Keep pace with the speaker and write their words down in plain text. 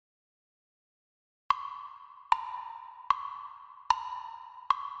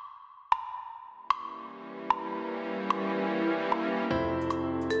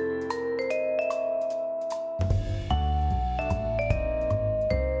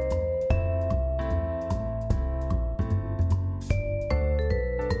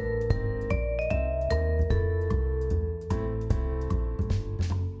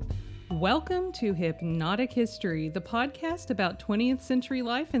Welcome to Hypnotic History, the podcast about 20th century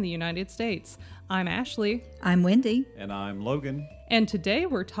life in the United States. I'm Ashley. I'm Wendy. And I'm Logan. And today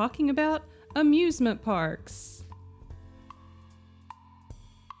we're talking about amusement parks.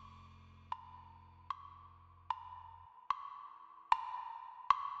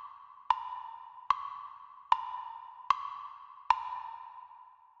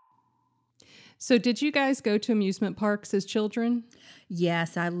 So did you guys go to amusement parks as children?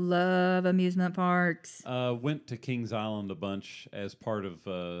 Yes, I love amusement parks. Went to Kings Island a bunch as part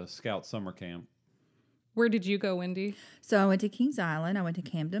of Scout Summer Camp. Where did you go, Wendy? So I went to Kings Island. I went to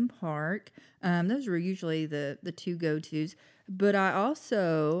Camden Park. Those were usually the two go-tos. But I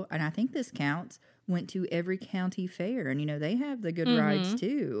also, and I think this counts, went to every county fair. And, you know, they have the good rides,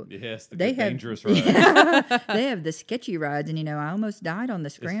 too. Yes, dangerous rides. Yeah, they have the sketchy rides. And, you know, I almost died on the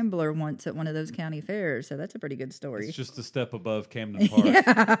Scrambler once at one of those county fairs. So that's a pretty good story. It's just a step above Camden Park.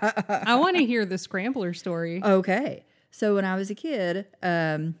 I want to hear the Scrambler story. Okay. So when I was a kid,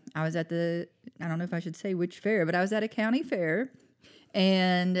 I was at I don't know if I should say which fair, but I was at a county fair.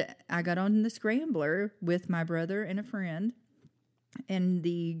 And I got on the Scrambler with my brother and a friend. And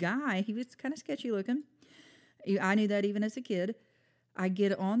the guy, he was kind of sketchy looking. I knew that even as a kid. I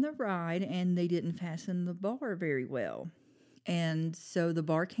get on the ride, and they didn't fasten the bar very well. And so the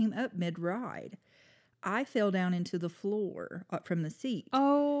bar came up mid-ride. I fell down into the floor from the seat.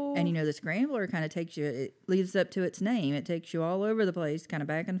 Oh. And, you know, the Scrambler kind of takes you, it leads up to its name. It takes you all over the place, kind of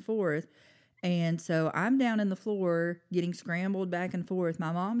back and forth. And so I'm down in the floor getting scrambled back and forth.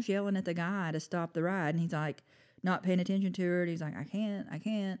 My mom's yelling at the guy to stop the ride. And he's like, not paying attention to her. And he's like, I can't.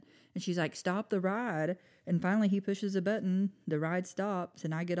 And she's like, stop the ride. And finally he pushes a button. The ride stops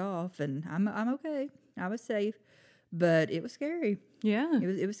and I get off and I'm okay. I was safe, but it was scary. Yeah.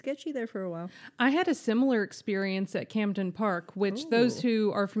 It was sketchy there for a while. I had a similar experience at Camden Park, which those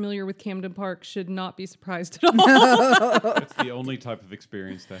who are familiar with Camden Park should not be surprised at all. It's the only type of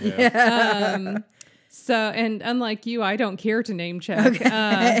experience to have. Yeah. So, and unlike you, I don't care to name check.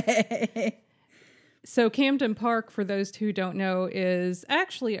 Okay. So Camden Park, for those who don't know, is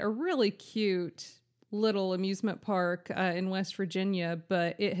actually a really cute little amusement park in West Virginia,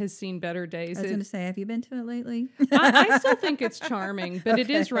 but it has seen better days. I was going to say, have you been to it lately? I still think it's charming, but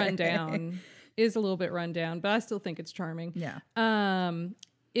it is run down. Is a little bit run down, but I still think it's charming. Yeah.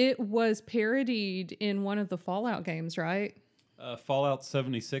 It was parodied in one of the Fallout games, right? Fallout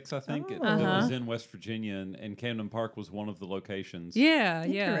 76, I think. It was in West Virginia, and Camden Park was one of the locations. Yeah,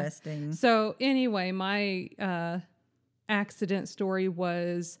 Interesting. Yeah. So anyway, my accident story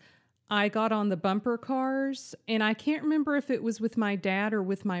was I got on the bumper cars, and I can't remember if it was with my dad or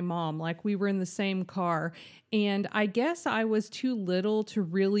with my mom. Like, we were in the same car, and I guess I was too little to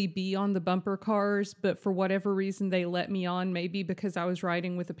really be on the bumper cars, but for whatever reason, they let me on, maybe because I was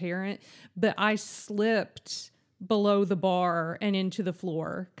riding with a parent, but I slipped below the bar and into the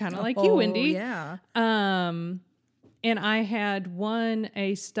floor, kind of like you, Wendy. Yeah. And I had won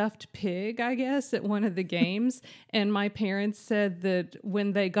a stuffed pig, I guess, at one of the games. And my parents said that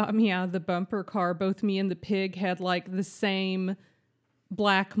when they got me out of the bumper car, both me and the pig had like the same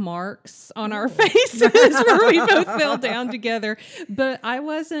black marks on our faces where we both fell down together. But I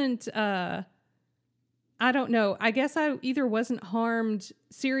wasn't, I don't know. I guess I either wasn't harmed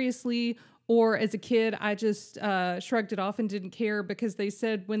seriously, or as a kid, I just shrugged it off and didn't care, because they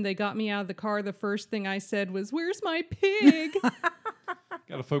said when they got me out of the car, the first thing I said was, "Where's my pig?"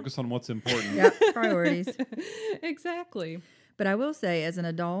 Got to focus on what's important. Yeah, priorities. Exactly. But I will say, as an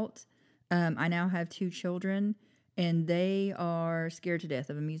adult, I now have 2 children, and they are scared to death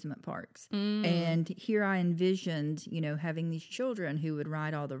of amusement parks. And here I envisioned, you know, having these children who would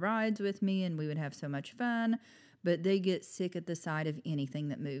ride all the rides with me, and we would have so much fun. But they get sick at the sight of anything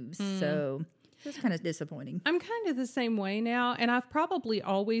that moves. So it's kind of disappointing. I'm kind of the same way now, and I've probably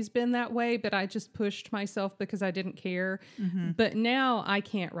always been that way, but I just pushed myself because I didn't care. But now I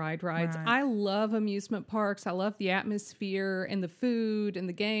can't ride rides. Right. I love amusement parks. I love the atmosphere and the food and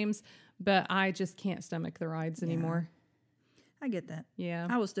the games, but I just can't stomach the rides anymore. I get that. Yeah.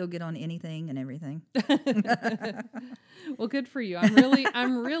 I will still get on anything and everything. Well, good for you.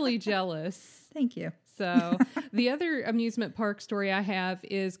 I'm really jealous. Thank you. So the other amusement park story I have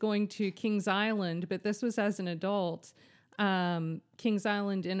is going to Kings Island, but this was as an adult. Kings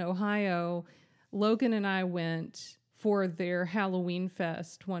Island in Ohio. Logan and I went for their Halloween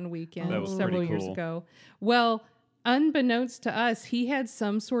fest one weekend several years ago. Well, unbeknownst to us, he had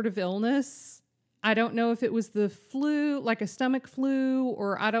some sort of illness. I don't know if it was the flu, like a stomach flu,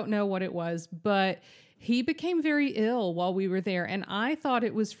 or I don't know what it was, but He became very ill while we were there, and I thought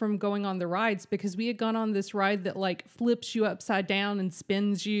it was from going on the rides because we had gone on this ride that like flips you upside down and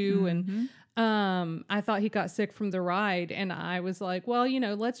spins you, and I thought he got sick from the ride, and I was like, well,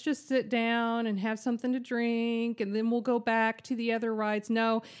 let's just sit down and have something to drink, and then we'll go back to the other rides.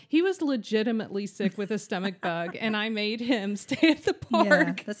 No, he was legitimately sick with a stomach bug, and I made him stay at the park.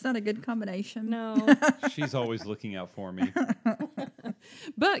 Yeah, that's not a good combination. No. She's always looking out for me. Mm-hmm.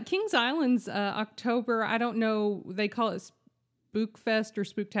 But Kings Island's October, I don't know, they call it Spookfest or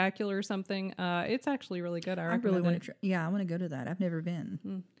Spooktacular or something. It's actually really good. I really want to I want to go to that. I've never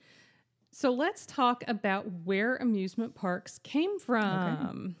been. So let's talk about where amusement parks came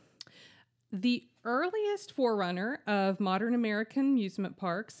from. Okay. The earliest forerunner of modern American amusement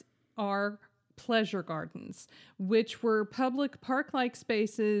parks are pleasure gardens, which were public park-like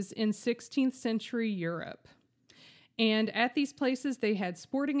spaces in 16th century Europe. And at these places, they had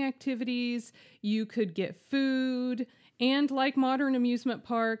sporting activities, you could get food, and like modern amusement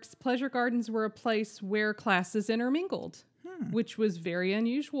parks, pleasure gardens were a place where classes intermingled, which was very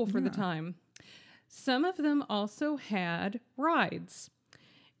unusual for the time. Some of them also had rides.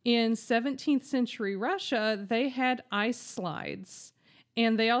 In 17th century Russia, they had ice slides,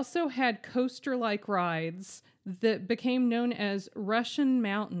 and they also had coaster-like rides that became known as Russian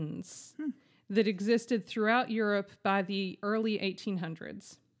mountains. That existed throughout Europe by the early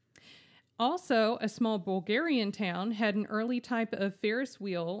 1800s. Also, a small Bulgarian town had an early type of Ferris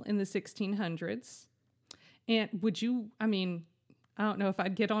wheel in the 1600s. And I don't know if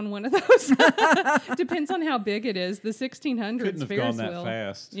I'd get on one of those. Depends on how big it is. The 1600s Couldn't have Ferris gone that wheel.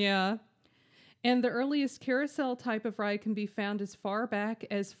 fast. Yeah. And the earliest carousel type of ride can be found as far back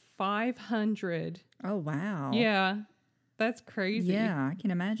as 500. Oh, wow. Yeah. That's crazy. Yeah, I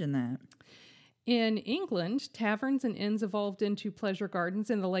can imagine that. In England, taverns and inns evolved into pleasure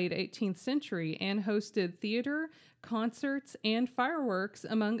gardens in the late 18th century and hosted theater, concerts, and fireworks,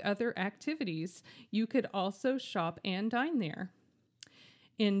 among other activities. You could also shop and dine there.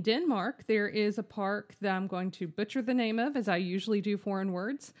 In Denmark, there is a park that I'm going to butcher the name of, as I usually do foreign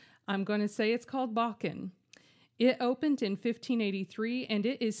words. I'm going to say it's called Bakken. It opened in 1583, and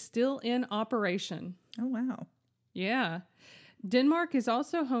it is still in operation. Oh, wow. Yeah. Denmark is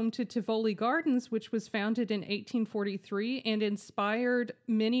also home to Tivoli Gardens, which was founded in 1843 and inspired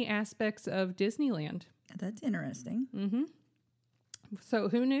many aspects of Disneyland. That's interesting. Mm-hmm. So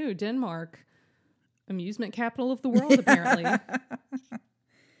who knew? Denmark, amusement capital of the world, apparently.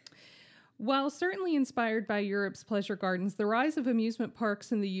 While certainly inspired by Europe's pleasure gardens, the rise of amusement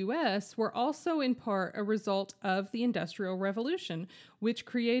parks in the U.S. were also in part a result of the Industrial Revolution, which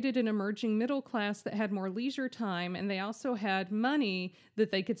created an emerging middle class that had more leisure time, and they also had money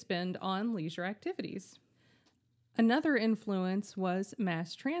that they could spend on leisure activities. Another influence was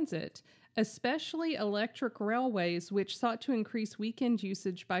mass transit, especially electric railways, which sought to increase weekend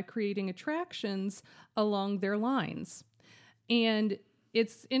usage by creating attractions along their lines. And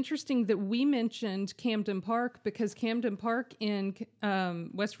it's interesting that we mentioned Camden Park because Camden Park in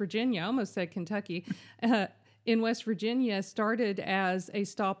West Virginia, I almost said Kentucky, in West Virginia started as a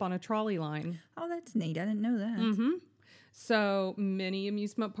stop on a trolley line. Oh, that's neat. I didn't know that. Mm-hmm. So many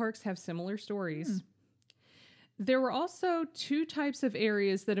amusement parks have similar stories. There were also two types of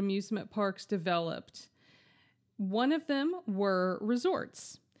areas that amusement parks developed. One of them were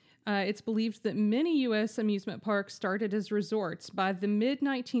resorts. It's believed that many U.S. amusement parks started as resorts. By the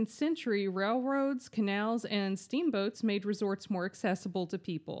mid-19th century, railroads, canals, and steamboats made resorts more accessible to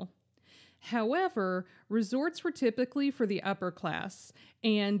people. However, resorts were typically for the upper class,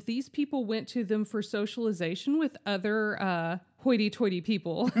 and these people went to them for socialization with other hoity-toity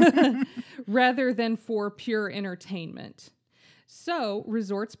people rather than for pure entertainment. So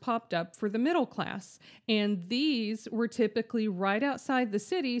resorts popped up for the middle class, and these were typically right outside the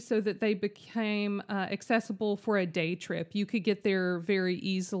city so that they became accessible for a day trip. You could get there very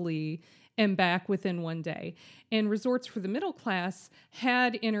easily and back within one day. And resorts for the middle class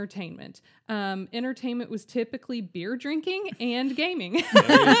had entertainment. Entertainment was typically beer drinking and gaming. There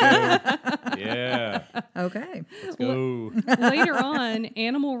you go. Yeah. Okay. Let's go. Later on,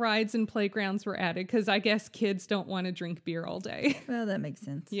 animal rides and playgrounds were added because I guess kids don't want to drink beer all day. Well, that makes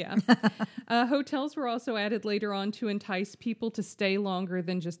sense. Yeah. Hotels were also added later on to entice people to stay longer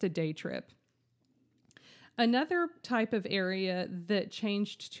than just a day trip. Another type of area that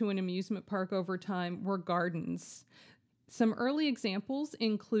changed to an amusement park over time were gardens. Some early examples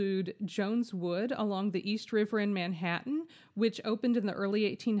include Jones Wood along the East River in Manhattan, which opened in the early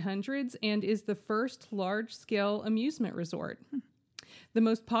 1800s and is the first large-scale amusement resort. The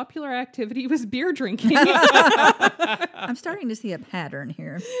most popular activity was beer drinking. I'm starting to see a pattern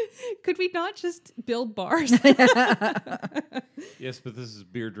here. Could we not just build bars? Yes, but this is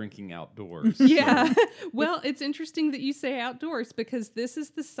beer drinking outdoors. Yeah. Well, it's interesting that you say outdoors because this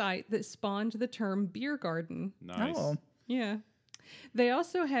is the site that spawned the term beer garden. Nice. Oh. Yeah. They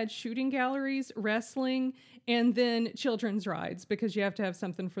also had shooting galleries, wrestling, and then children's rides because you have to have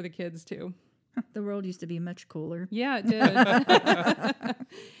something for the kids too. The world used to be much cooler. Yeah, it did.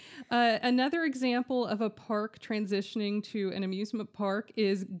 Another example of a park transitioning to an amusement park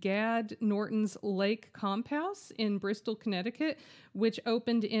is Gad Norton's Lake Comp House in Bristol, Connecticut, which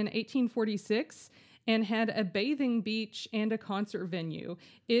opened in 1846 and had a bathing beach and a concert venue.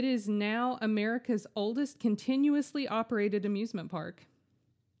 It is now America's oldest continuously operated amusement park.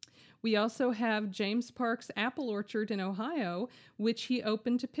 We also have James Park's Apple Orchard in Ohio, which he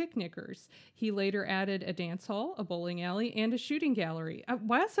opened to picnickers. He later added a dance hall, a bowling alley, and a shooting gallery.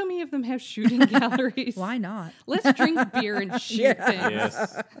 Why so many of them have shooting galleries? Why not? Let's drink beer and shoot things.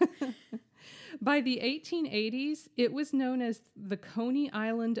 Yes. By the 1880s, it was known as the Coney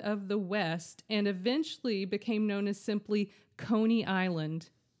Island of the West and eventually became known as simply Coney Island.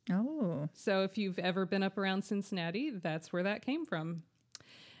 Oh. So if you've ever been up around Cincinnati, that's where that came from.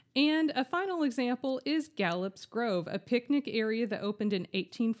 And a final example is Gallup's Grove, a picnic area that opened in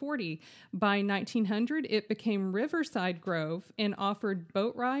 1840. By 1900, it became Riverside Grove and offered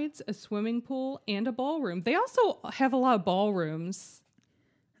boat rides, a swimming pool, and a ballroom. They also have a lot of ballrooms.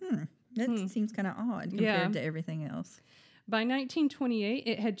 That seems kind of odd compared to everything else. By 1928,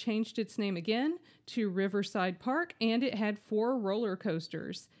 it had changed its name again to Riverside Park, and it had 4 roller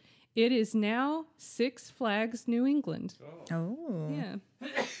coasters. It is now Six Flags New England. Oh. Yeah.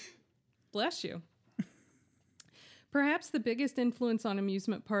 Bless you. Perhaps the biggest influence on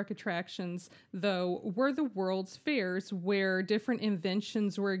amusement park attractions, though, were the World's Fairs, where different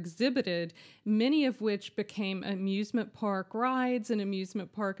inventions were exhibited, many of which became amusement park rides and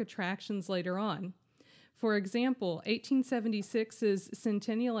amusement park attractions later on. For example, 1876's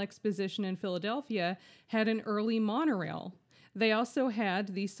Centennial Exposition in Philadelphia had an early monorail. They also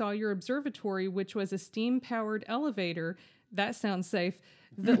had the Sawyer Observatory, which was a steam-powered elevator, that sounds safe,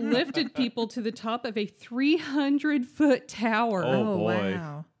 that lifted people to the top of a 300-foot tower. Oh, boy.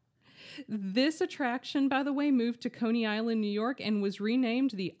 Wow. This attraction, by the way, moved to Coney Island, New York, and was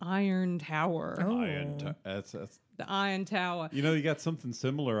renamed the Iron Tower. Oh. That's The Iron Tower. You know, you got something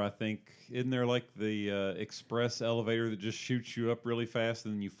similar, I think. Isn't there like the express elevator that just shoots you up really fast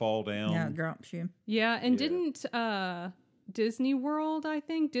and then you fall down? Yeah, it drops you. Yeah, and Yeah. didn't Disney World, I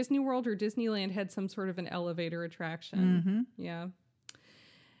think, Disney World or Disneyland had some sort of an elevator attraction. Yeah.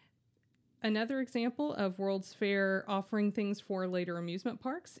 Another example of World's Fair offering things for later amusement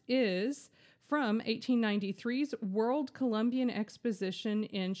parks is from 1893's World Columbian Exposition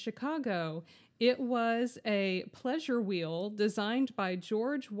in Chicago. It was a pleasure wheel designed by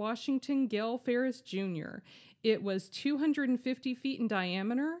George Washington Gale Ferris Jr. It was 250 feet in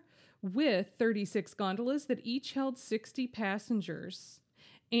diameter with 36 gondolas that each held 60 passengers.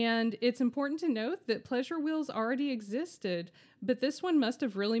 And it's important to note that pleasure wheels already existed, but this one must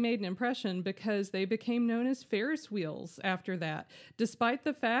have really made an impression because they became known as Ferris wheels after that, despite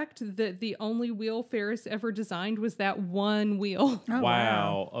the fact that the only wheel Ferris ever designed was that one wheel. Oh,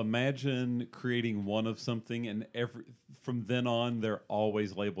 Wow. Imagine creating one of something and from then on, they're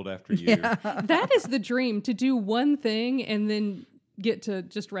always labeled after you. Yeah. That is the dream, to do one thing and then get to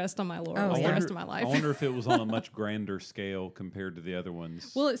just rest on my laurels the rest of my life. I wonder if it was on a much grander scale compared to the other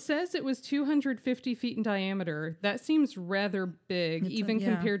ones. Well, it says it was 250 feet in diameter. That seems rather big,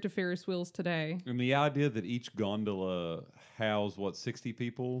 compared to Ferris wheels today. And the idea that each gondola housed, 60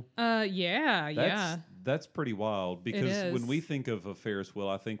 people? That's That's pretty wild because when we think of a Ferris wheel,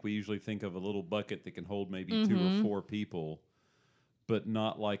 I think we usually think of a little bucket that can hold maybe 2 or 4 people, but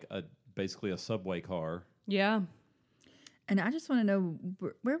not like basically a subway car. Yeah. And I just want to know,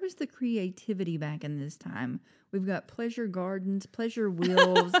 where was the creativity back in this time? We've got pleasure gardens, pleasure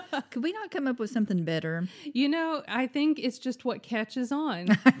wheels. Could we not come up with something better? You know, I think it's just what catches on.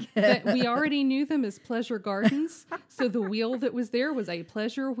 That we already knew them as pleasure gardens, so the wheel that was there was a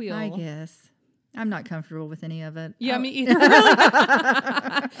pleasure wheel. I guess. I'm not comfortable with any of it. Yeah, me either.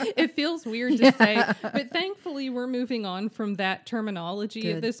 Really. It feels weird to say, but thankfully we're moving on from that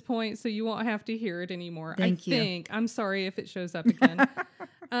terminology at this point, so you won't have to hear it anymore. Thank you. I think. I'm sorry if it shows up again.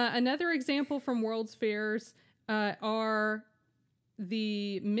 Another example from World's Fairs are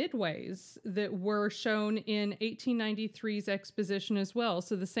the midways that were shown in 1893's exposition as well.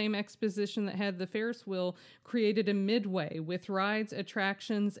 So the same exposition that had the Ferris wheel created a midway with rides,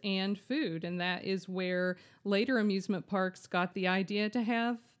 attractions, and food. And that is where later amusement parks got the idea to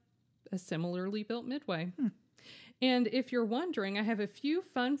have a similarly built midway. And if you're wondering, I have a few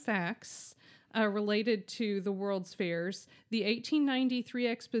fun facts related to the World's Fairs. The 1893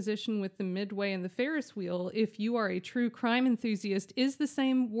 exposition with the Midway and the Ferris wheel, if you are a true crime enthusiast, is the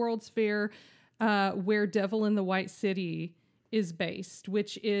same World's Fair where Devil in the White City is based,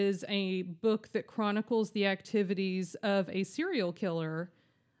 which is a book that chronicles the activities of a serial killer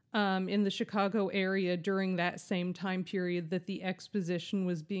in the Chicago area during that same time period that the exposition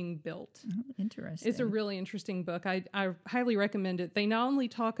was being built. Oh, interesting. It's a really interesting book. I highly recommend it. They not only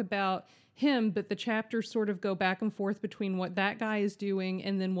talk about him, but the chapters sort of go back and forth between what that guy is doing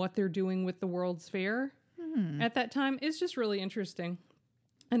and then what they're doing with the World's Fair at that time. It's just really interesting.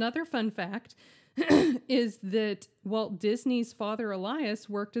 Another fun fact is that Walt Disney's father, Elias,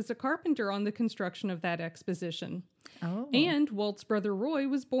 worked as a carpenter on the construction of that exposition. Oh. And Walt's brother Roy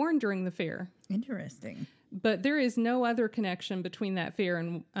was born during the fair. Interesting. But there is no other connection between that fair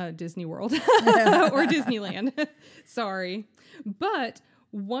and Disney World or Disneyland. Sorry. But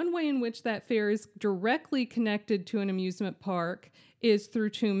one way in which that fair is directly connected to an amusement park is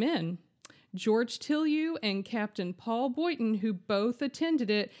through two men, George Tillieu and Captain Paul Boynton, who both attended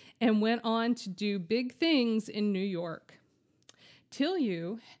it and went on to do big things in New York.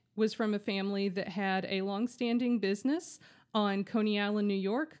 Tillieu was from a family that had a long-standing business on Coney Island, New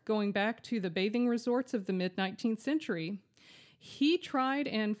York, going back to the bathing resorts of the mid-19th century. He tried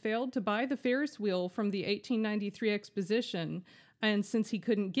and failed to buy the Ferris wheel from the 1893 exposition, and since he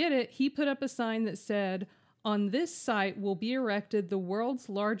couldn't get it, he put up a sign that said, "On this site will be erected the world's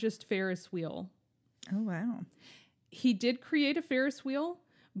largest Ferris wheel." Oh, wow. He did create a Ferris wheel,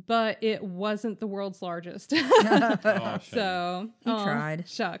 but it wasn't the world's largest. So he tried.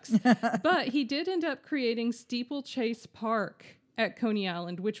 Shucks. But he did end up creating Steeplechase Park at Coney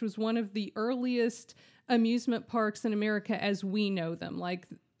Island, which was one of the earliest amusement parks in America as we know them, like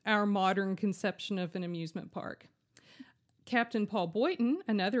our modern conception of an amusement park. Captain Paul Boynton,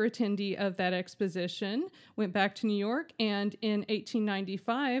 another attendee of that exposition, went back to New York and in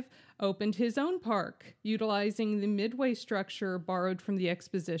 1895 opened his own park, utilizing the midway structure borrowed from the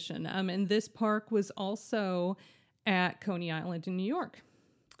exposition. And this park was also at Coney Island in New York.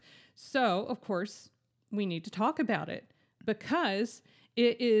 So, of course, we need to talk about it because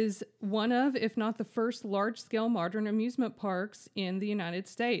it is one of, if not the first, large-scale modern amusement parks in the United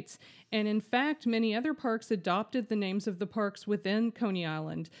States. And in fact, many other parks adopted the names of the parks within Coney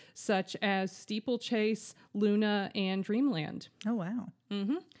Island, such as Steeplechase, Luna, and Dreamland. Oh, wow.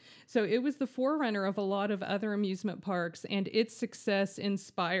 Mm-hmm. So it was the forerunner of a lot of other amusement parks, and its success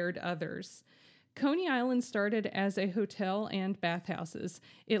inspired others. Coney Island started as a hotel and bathhouses.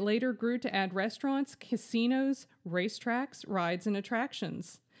 It later grew to add restaurants, casinos, racetracks, rides, and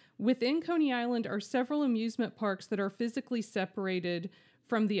attractions. Within Coney Island are several amusement parks that are physically separated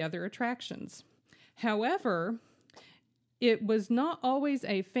from the other attractions. However, it was not always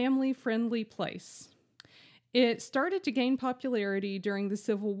a family-friendly place. It started to gain popularity during the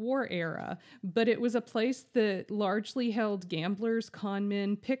Civil War era, but it was a place that largely held gamblers,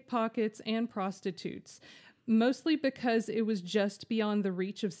 conmen, pickpockets, and prostitutes, mostly because it was just beyond the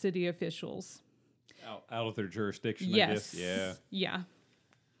reach of city officials. Out of their jurisdiction, yes. I guess. Yeah.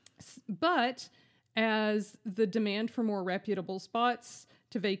 But as the demand for more reputable spots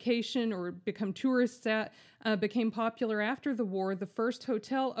to vacation or become tourists at became popular after the war, the first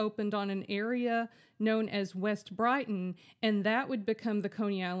hotel opened on an area known as West Brighton, and that would become the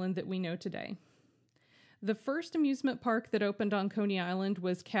Coney Island that we know today. The first amusement park that opened on Coney Island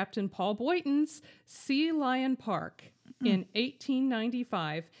was Captain Paul Boynton's Sea Lion Park in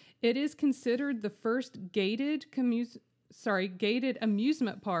 1895. It is considered the first gated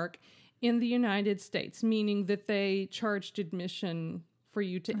amusement park in the United States, meaning that they charged admission for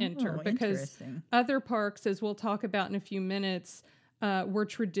you to enter, because other parks, as we'll talk about in a few minutes, were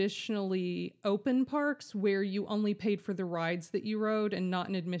traditionally open parks where you only paid for the rides that you rode and not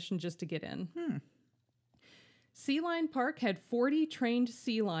an admission just to get in. Sea Lion Park had 40 trained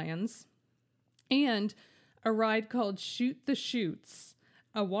sea lions and a ride called Shoot the Chutes,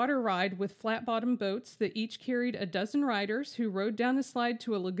 a water ride with flat-bottom boats that each carried a dozen riders who rode down a slide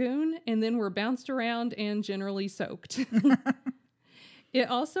to a lagoon and then were bounced around and generally soaked. It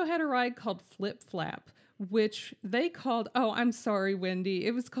also had a ride called Flip Flap, which they called, I'm sorry, Wendy,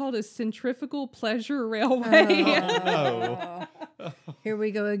 it was called a centrifugal pleasure railway. Oh. Here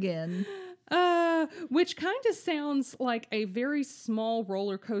we go again. Which kind of sounds like a very small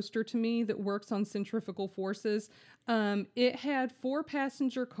roller coaster to me that works on centrifugal forces. It had 4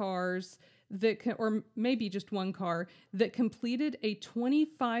 passenger cars or maybe just 1 car that completed a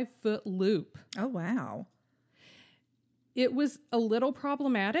 25-foot loop. Oh, wow. It was a little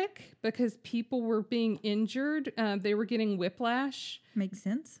problematic because people were being injured. They were getting whiplash. Makes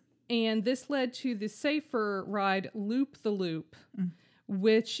sense. And this led to the safer ride, Loop the Loop,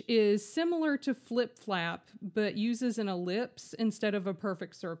 which is similar to Flip Flap, but uses an ellipse instead of a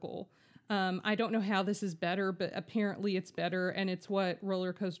perfect circle. I don't know how this is better, but apparently it's better, and it's what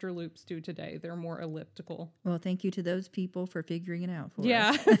roller coaster loops do today. They're more elliptical. Well, thank you to those people for figuring it out for us.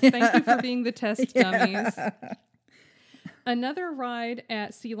 Yeah, thank you for being the test dummies. Another ride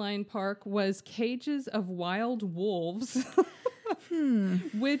at Sea Lion Park was Cages of Wild Wolves,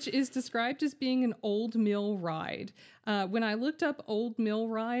 which is described as being an old mill ride. When I looked up old mill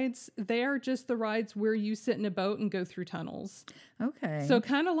rides, they are just the rides where you sit in a boat and go through tunnels. Okay. So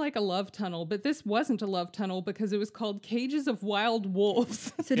kind of like a love tunnel, but this wasn't a love tunnel because it was called Cages of Wild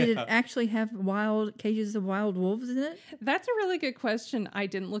Wolves. So did it actually have cages of wild wolves in it? That's a really good question. I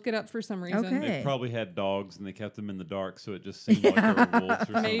didn't look it up for some reason. Okay. They probably had dogs and they kept them in the dark, so it just seemed like they were wolves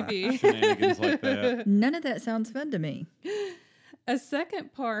or Maybe. some shenanigans like that. None of that sounds fun to me. A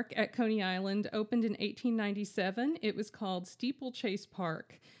second park at Coney Island opened in 1897. It was called Steeplechase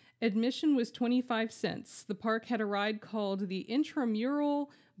Park. Admission was 25 cents. The park had a ride called the Intramural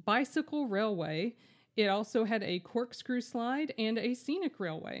Bicycle Railway. It also had a corkscrew slide and a scenic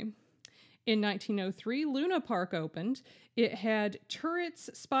railway. In 1903, Luna Park opened. It had turrets,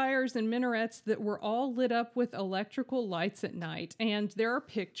 spires, and minarets that were all lit up with electrical lights at night. And there are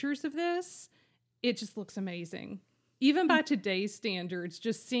pictures of this. It just looks amazing. Even by today's standards,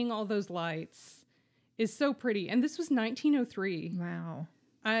 just seeing all those lights is so pretty. And this was 1903. Wow.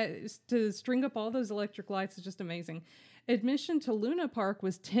 To string up all those electric lights is just amazing. Admission to Luna Park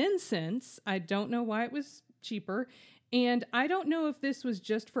was 10 cents. I don't know why it was cheaper. And I don't know if this was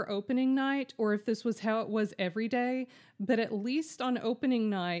just for opening night or if this was how it was every day. But at least on opening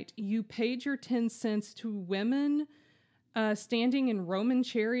night, you paid your 10 cents to women standing in Roman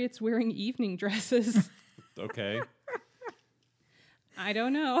chariots wearing evening dresses. Okay. I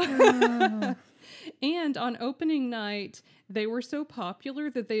don't know. And on opening night, they were so popular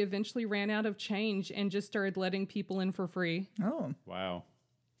that they eventually ran out of change and just started letting people in for free. Oh. Wow.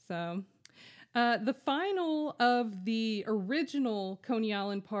 So the final of the original Coney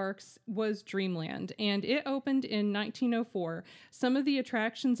Island parks was Dreamland, and it opened in 1904. Some of the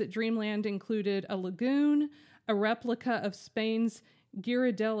attractions at Dreamland included a lagoon, a replica of Spain's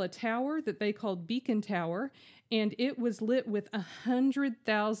Girardella Tower that they called Beacon Tower, and it was lit with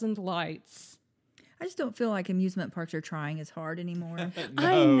 100,000 lights. I just don't feel like amusement parks are trying as hard anymore. No.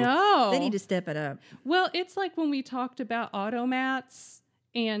 I know. They need to step it up. Well, it's like when we talked about automats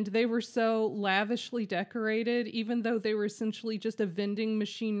and they were so lavishly decorated, even though they were essentially just a vending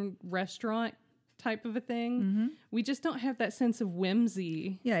machine restaurant type of a thing. Mm-hmm. We just don't have that sense of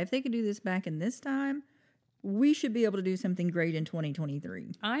whimsy. Yeah, if they could do this back in this time, we should be able to do something great in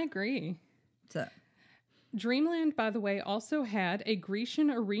 2023. I agree. So, Dreamland, by the way, also had a Grecian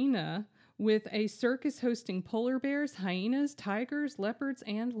arena with a circus hosting polar bears, hyenas, tigers, leopards,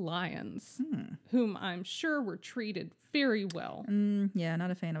 and lions, whom I'm sure were treated very well. Yeah, not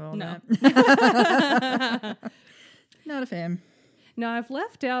a fan of all that. Not a fan. Now, I've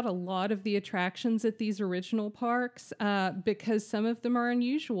left out a lot of the attractions at these original parks because some of them are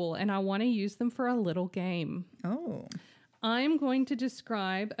unusual, and I want to use them for a little game. Oh. I'm going to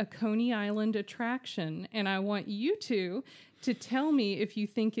describe a Coney Island attraction, and I want you two to tell me if you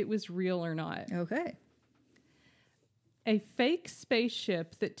think it was real or not. Okay. A fake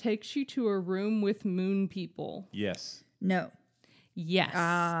spaceship that takes you to a room with moon people. Yes. No.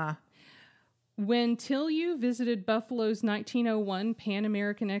 Yes. When Tillieu visited Buffalo's 1901 Pan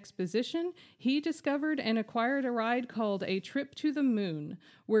American Exposition, he discovered and acquired a ride called A Trip to the Moon,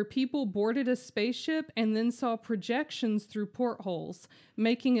 where people boarded a spaceship and then saw projections through portholes,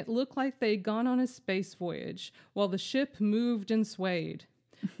 making it look like they'd gone on a space voyage, while the ship moved and swayed.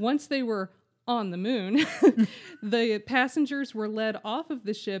 Once they were on the moon, the passengers were led off of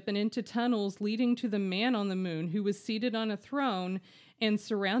the ship and into tunnels leading to the man on the moon, who was seated on a throne and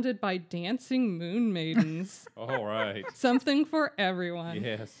surrounded by dancing moon maidens. All right. Something for everyone.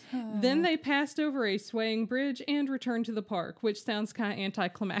 Yes. Then they passed over a swaying bridge and returned to the park, which sounds kind of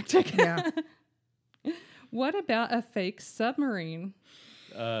anticlimactic. Yeah. What about a fake submarine?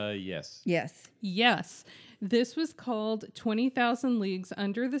 Yes. Yes. Yes. This was called 20,000 Leagues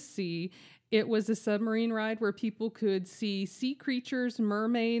Under the Sea. It was a submarine ride where people could see sea creatures,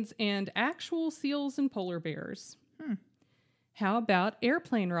 mermaids, and actual seals and polar bears. How about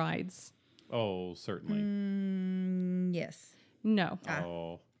airplane rides? Oh, certainly. Yes. No.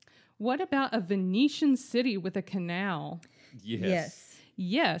 Oh. What about a Venetian city with a canal? Yes.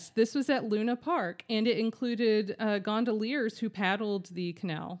 Yes, this was at Luna Park, and it included gondoliers who paddled the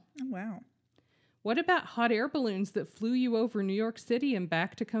canal. Oh, wow. What about hot air balloons that flew you over New York City and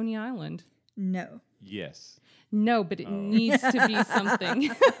back to Coney Island? No. Yes. No, but it needs to be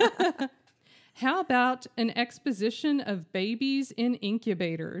something. How about an exposition of babies in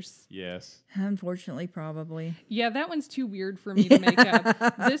incubators? Yes. Unfortunately, probably. Yeah, that one's too weird for me to make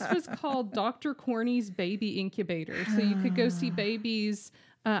up. This was called Dr. Corny's Baby Incubator. So you could go see babies,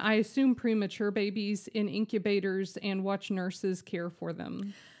 I assume premature babies, in incubators and watch nurses care for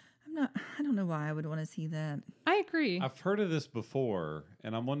them. I don't know why I would want to see that. I agree. I've heard of this before,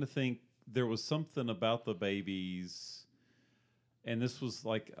 and I want to think there was something about the babies, and this was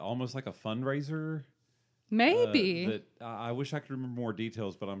like almost like a fundraiser. Maybe. That I wish I could remember more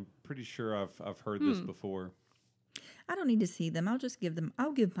details, but I'm pretty sure I've heard this before. I don't need to see them.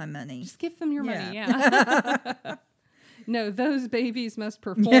 I'll give my money. Just give them your money, yeah. No, those babies must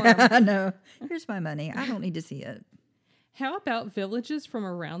perform. Yeah, no. Here's my money. I don't need to see it. How about villages from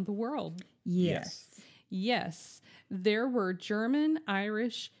around the world? Yes. Yes. There were German,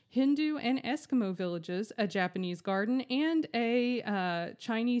 Irish, Hindu, and Eskimo villages, a Japanese garden, and a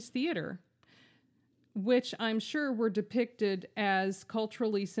Chinese theater, which I'm sure were depicted as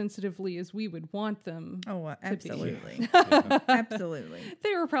culturally sensitively as we would want them. Oh, absolutely. Yeah. Absolutely.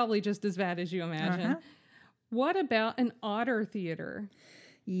 They were probably just as bad as you imagine. Uh-huh. What about an otter theater?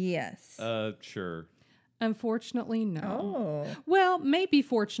 Yes. Sure. Unfortunately, no. Oh. Well, maybe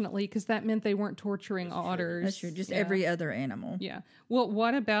fortunately, because that meant they weren't torturing otters. That's true. Just Yeah. every other animal. Yeah. Well,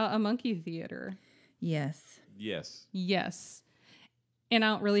 what about a monkey theater? Yes. Yes. Yes. And I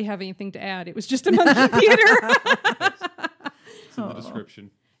don't really have anything to add. It was just a monkey theater. It's in the description.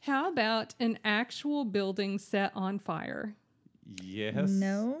 How about an actual building set on fire? Yes.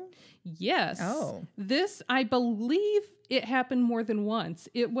 No. Yes. Oh. This, I believe it happened more than once.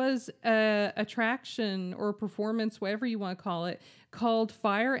 It was a attraction or performance, whatever you want to call it, called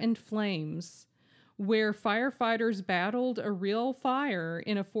Fire and Flames, where firefighters battled a real fire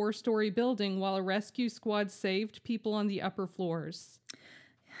in a 4-story building while a rescue squad saved people on the upper floors.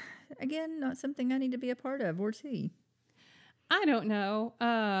 Again, not something I need to be a part of or see. I don't know.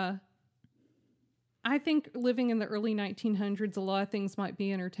 I think living in the early 1900s, a lot of things might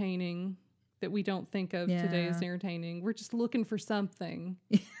be entertaining that we don't think of today as entertaining. We're just looking for something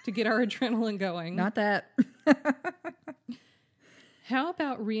to get our adrenaline going. Not that. How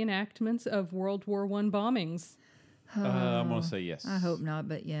about reenactments of World War I bombings? I'm going to say yes. I hope not,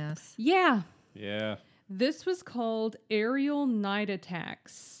 but yes. Yeah. Yeah. This was called aerial night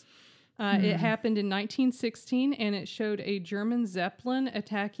attacks. It happened in 1916, and it showed a German Zeppelin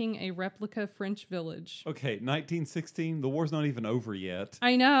attacking a replica French village. Okay, 1916, the war's not even over yet.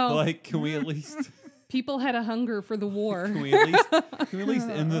 I know. Like, can we at least... People had a hunger for the war. Can we at least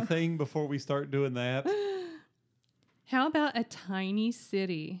end the thing before we start doing that? How about a tiny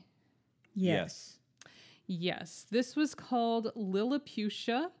city? Yes. Yes. This was called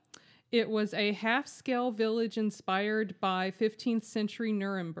Lilliputian. It was a half-scale village inspired by 15th century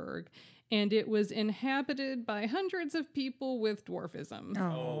Nuremberg, and it was inhabited by hundreds of people with dwarfism.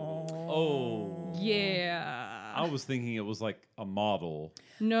 Oh. Yeah. I was thinking it was like a model.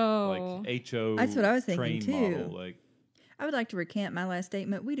 No. Like HO That's what I was train thinking, too. model. Like, I would like to recant my last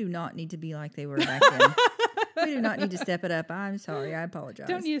statement. We do not need to be like they were back then. We do not need to step it up. I'm sorry. I apologize.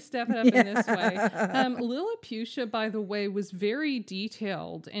 Don't need to step it up in this way. Lilliputian, by the way, was very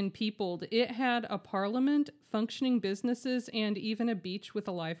detailed and peopled. It had a parliament, functioning businesses, and even a beach with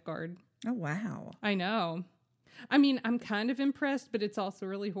a lifeguard. Oh, wow. I know. I mean, I'm kind of impressed, but it's also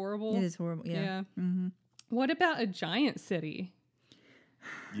really horrible. It is horrible. Yeah. Mm-hmm. What about a giant city?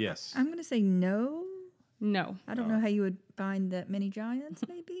 yes. I'm going to say no. No. I don't know how you would find that many giants,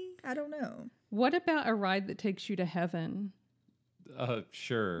 maybe. I don't know. What about a ride that takes you to heven?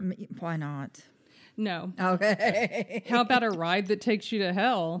 Sure. Why not? No. Okay. How about a ride that takes you to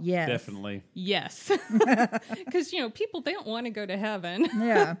hell? Yes. Definitely. Yes. Because, people, they don't want to go to heaven.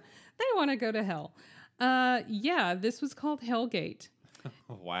 Yeah. They want to go to hell. Yeah, this was called Hellgate.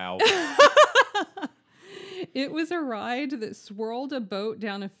 Wow. It was a ride that swirled a boat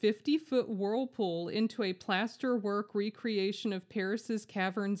down a 50-foot whirlpool into a plasterwork recreation of Paris's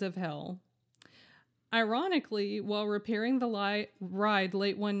caverns of hell. Ironically, while repairing the ride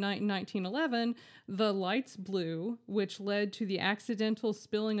late one night in 1911, the lights blew, which led to the accidental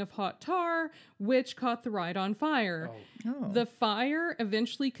spilling of hot tar, which caught the ride on fire. Oh. The fire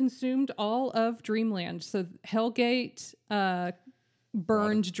eventually consumed all of Dreamland. So Hellgate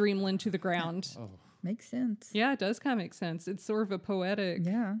burned Dreamland to the ground. Oh. Makes sense. Yeah, it does kind of make sense. It's sort of a poetic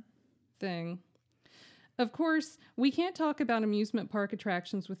thing. Of course, we can't talk about amusement park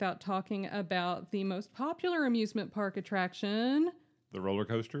attractions without talking about the most popular amusement park attraction. The roller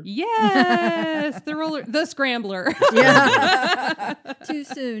coaster? Yes! the Scrambler. Yeah. Too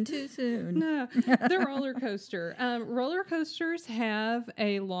soon. No, the roller coaster. Roller coasters have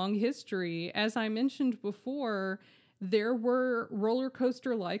a long history. As I mentioned before, there were roller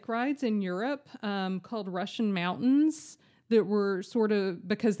coaster-like rides in Europe called Russian Mountains that were sort of,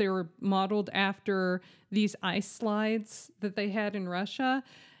 because they were modeled after these ice slides that they had in Russia.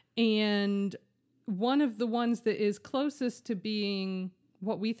 And one of the ones that is closest to being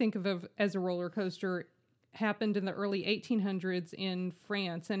what we think of as a roller coaster happened in the early 1800s in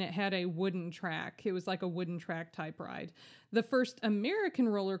France, and it had a wooden track. It was like a wooden track type ride. The first American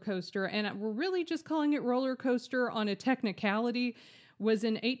roller coaster, and we're really just calling it roller coaster on a technicality, was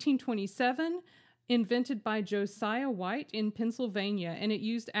in 1827, invented by Josiah White in Pennsylvania, and it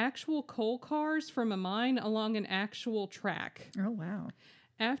used actual coal cars from a mine along an actual track. Oh, wow.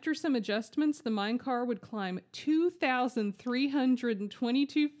 After some adjustments, the mine car would climb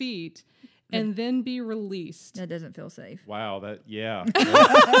 2,322 feet and then be released. That doesn't feel safe. Wow,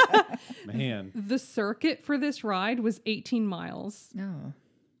 man. The circuit for this ride was 18 miles. Oh.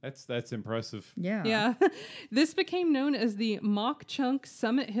 That's impressive. Yeah. Yeah. This became known as the Mock Chunk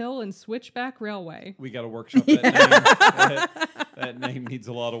Summit Hill and Switchback Railway. We got to workshop that name. That name needs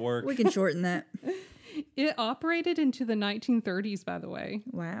a lot of work. We can shorten that. It operated into the 1930s, by the way.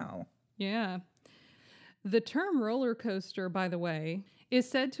 Wow. Yeah. The term roller coaster, by the way, is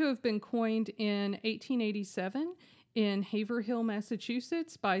said to have been coined in 1887 in Haverhill,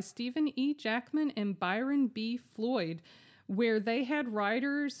 Massachusetts by Stephen E. Jackman and Byron B. Floyd, where they had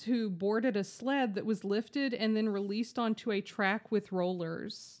riders who boarded a sled that was lifted and then released onto a track with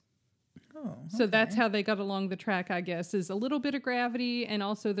rollers. Oh, okay. So that's how they got along the track, I guess, is a little bit of gravity, and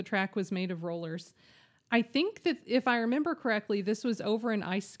also the track was made of rollers. I think that if I remember correctly, this was over an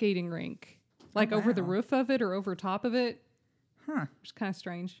ice skating rink, like over the roof of it or over top of it. Huh. Which is kind of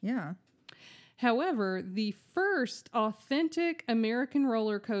strange. Yeah. However, the first authentic American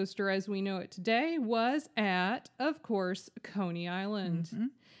roller coaster as we know it today was at, of course, Coney Island. Mm-hmm.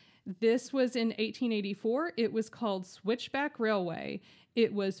 This was in 1884. It was called Switchback Railway.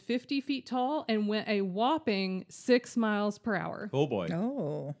 It was 50 feet tall and went a whopping 6 miles per hour. Oh, boy.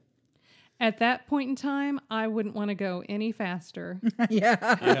 Oh. At that point in time, I wouldn't want to go any faster. Yeah.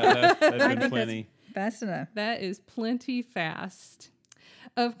 That'd been plenty. Fast enough. That is plenty fast.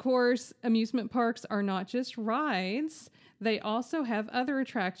 Of course, amusement parks are not just rides. They also have other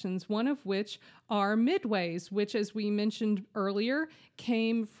attractions, one of which are midways, which, as we mentioned earlier,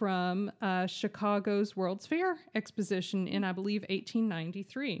 came from Chicago's World's Fair exposition in, I believe,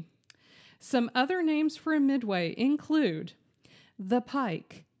 1893. Some other names for a midway include the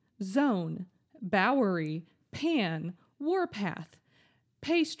Pike, Zone, Bowery, Pan, Warpath,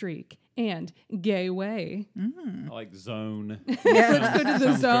 Paystreak, and Gayway. I like Zone. Let's go to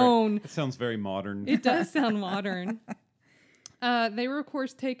the Zone. It sounds very modern. It does sound modern. They were, of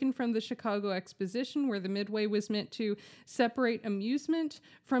course, taken from the Chicago Exposition, where the midway was meant to separate amusement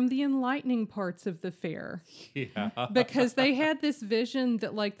from the enlightening parts of the fair. Yeah. Because they had this vision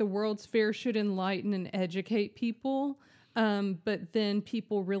that, like, the World's Fair should enlighten and educate people. But then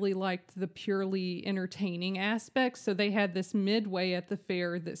people really liked the purely entertaining aspects, so they had this midway at the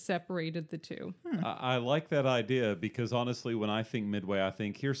fair that separated the two. I like that idea because, honestly, when I think midway, I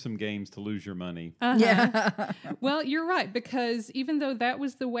think, here's some games to lose your money. Uh-huh. Yeah. Well, you're right, because even though that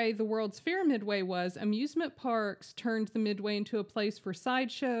was the way the World's Fair midway was, amusement parks turned the midway into a place for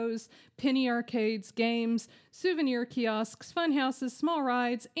sideshows, penny arcades, games, souvenir kiosks, fun houses, small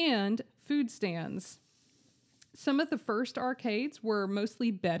rides, and food stands. Some of the first arcades were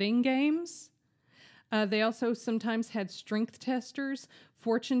mostly betting games. They also sometimes had strength testers,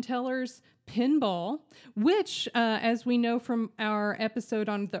 fortune tellers, pinball, which, as we know from our episode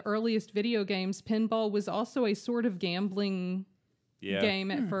on the earliest video games, pinball was also a sort of gambling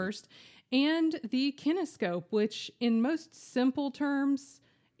game at first, and the kinescope, which in most simple terms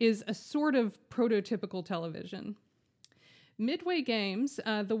is a sort of prototypical television. Midway games,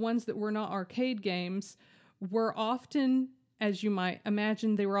 the ones that were not arcade games, were often, as you might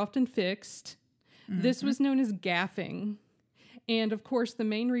imagine, they were often fixed. Mm-hmm. This was known as gaffing. And of course, the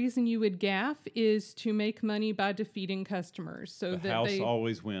main reason you would gaff is to make money by defeating customers. So the house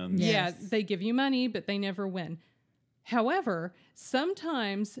always wins. Yeah, they give you money, but they never win. However,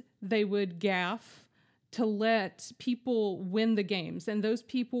 sometimes they would gaff to let people win the games. And those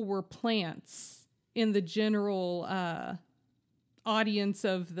people were plants in the general audience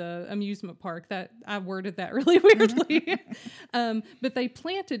of the amusement park. That I worded that really weirdly. But they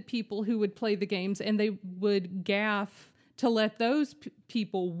planted people who would play the games, and they would gaff to let those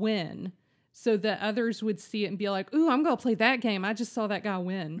people win so that others would see it and be like, ooh, I'm going to play that game. I just saw that guy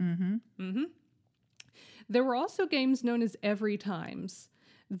win. There were also games known as every times.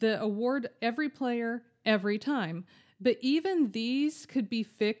 The award every player, every time. But even these could be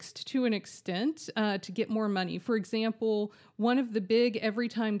fixed to an extent to get more money. For example, one of the big every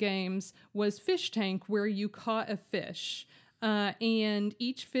time games was Fish Tank, where you caught a fish. And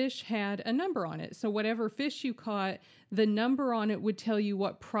each fish had a number on it. So whatever fish you caught, the number on it would tell you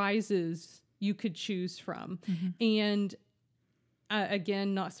what prizes you could choose from. And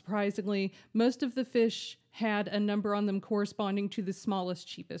again, not surprisingly, most of the fish had a number on them corresponding to the smallest,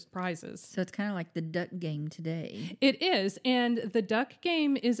 cheapest prizes. So it's kind of like the duck game today. It is. And the duck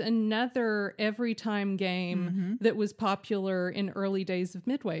game is another every time game that was popular in early days of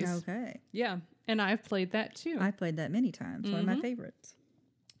Midways. Okay. Yeah. And I've played that too. I've played that many times. One of my favorites.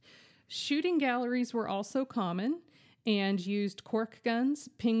 Shooting galleries were also common and used cork guns,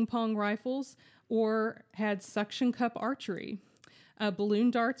 ping pong rifles, or had suction cup archery.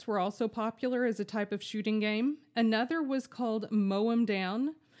 Balloon darts were also popular as a type of shooting game. Another was called Mow 'em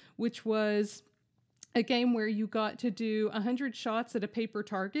Down, which was a game where you got to do 100 shots at a paper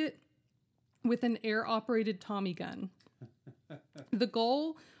target with an air-operated Tommy gun. The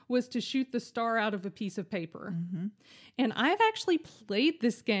goal was to shoot the star out of a piece of paper. And I've actually played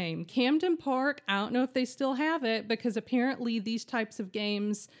this game. Camden Park, I don't know if they still have it, because apparently these types of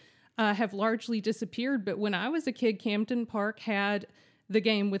games have largely disappeared. But when I was a kid, Camden Park had the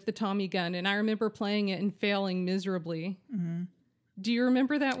game with the Tommy gun, and I remember playing it and failing miserably. Do you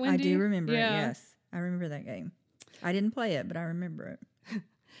remember that, Wendy? I do remember it, yes. I remember that game. I didn't play it, but I remember it.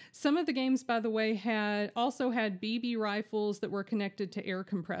 Some of the games, by the way, also had BB rifles that were connected to air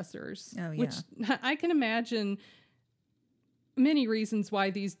compressors. Oh, yeah. Which I can imagine many reasons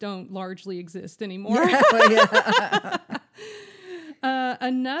why these don't largely exist anymore.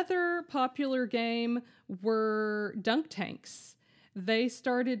 Another popular game were dunk tanks. They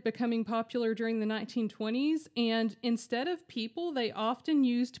started becoming popular during the 1920s, and instead of people, they often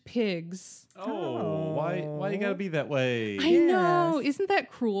used pigs. Oh, why you gotta be that way? I know. Isn't that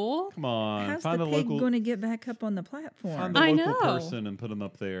cruel? Come on. How's find the a pig local going to get back up on the platform? Find a local person and put them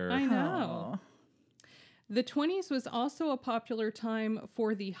up there. I know. The 20s was also a popular time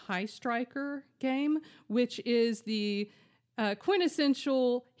for the high striker game, which is the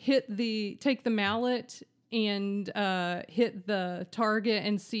quintessential take the mallet and hit the target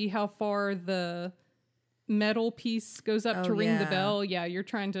and see how far the metal piece goes up to ring the bell. Yeah, you're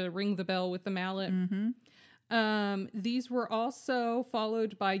trying to ring the bell with the mallet. These were also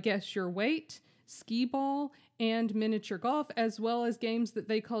followed by Guess Your Weight, skee ball, and miniature golf, as well as games that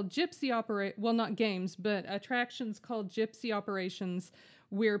they called not games, but attractions called gypsy operations,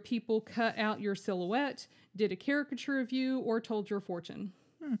 where people cut out your silhouette, did a caricature of you, or told your fortune.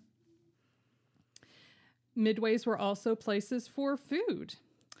 Midways were also places for food,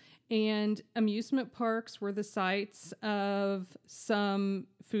 and amusement parks were the sites of some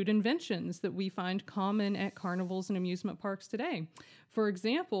food inventions that we find common at carnivals and amusement parks today. For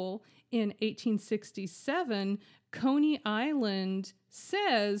example, in 1867, Coney Island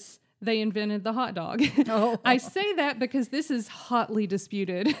says they invented the hot dog. I say that because this is hotly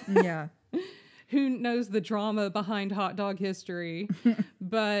disputed. Yeah. Who knows the drama behind hot dog history?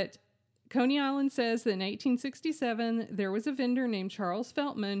 But Coney Island says that in 1867, there was a vendor named Charles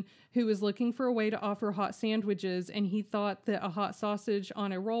Feltman who was looking for a way to offer hot sandwiches, and he thought that a hot sausage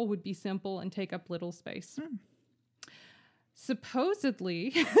on a roll would be simple and take up little space.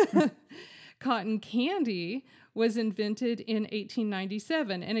 Supposedly, cotton candy was invented in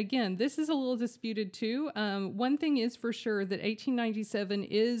 1897. And again, this is a little disputed too. One thing is for sure that 1897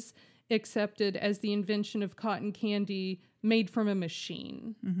 is accepted as the invention of cotton candy made from a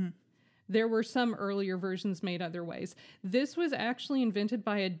machine. There were some earlier versions made other ways. This was actually invented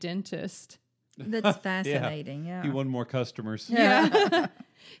by a dentist. That's fascinating. Yeah. He won more customers. Yeah.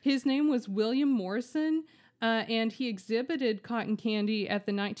 His name was William Morrison. And he exhibited cotton candy at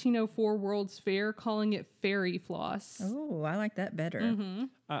the 1904 World's Fair, calling it fairy floss. Oh, I like that better. Mm-hmm.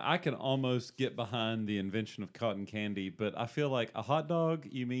 I can almost get behind the invention of cotton candy, but I feel like a hot dog,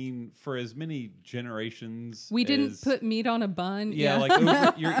 you mean for as many generations We didn't put meat on a bun. Yeah,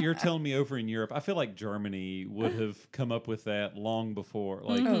 like you're telling me over in Europe, I feel like Germany would have come up with that long before.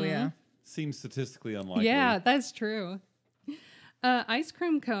 Like, Oh, yeah. Seems statistically unlikely. Yeah, that's true. Ice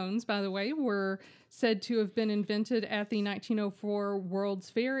cream cones, by the way, were said to have been invented at the 1904 World's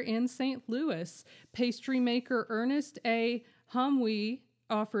Fair in St. Louis. Pastry maker Ernest A. Hamwi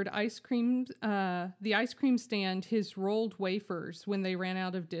offered the ice cream stand his rolled wafers when they ran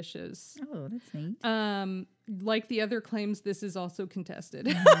out of dishes. Oh, that's neat. Like the other claims, this is also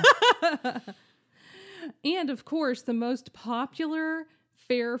contested. And, of course, the most popular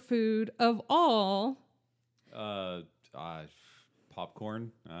fair food of all...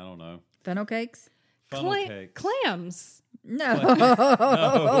 popcorn? I don't know. Funnel cakes? Funnel cakes. Clams. No.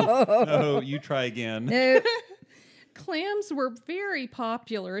 No, you try again. No. Clams were very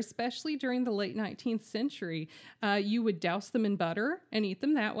popular, especially during the late 19th century. You would douse them in butter and eat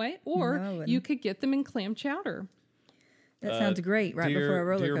them that way, or you could get them in clam chowder. That sounds great before a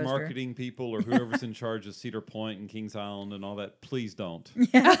roller dear coaster. marketing people or whoever's in charge of Cedar Point and Kings Island and all that, please don't.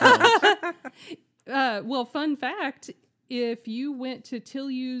 Well, fun fact, if you went to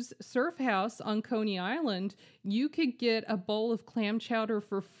Tillyou's Surf House on Coney Island, you could get a bowl of clam chowder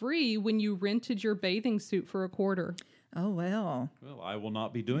for free when you rented your bathing suit for $0.25. Oh, well. Well, I will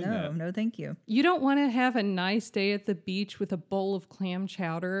not be doing that. No, thank you. You don't want to have a nice day at the beach with a bowl of clam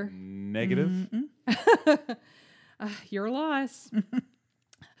chowder? Negative. Your loss.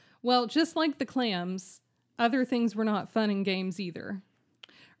 Well, just like the clams, other things were not fun in games either.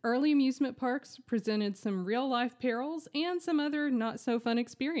 Early amusement parks presented some real-life perils and some other not-so-fun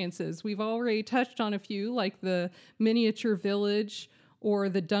experiences. We've already touched on a few, like the miniature village or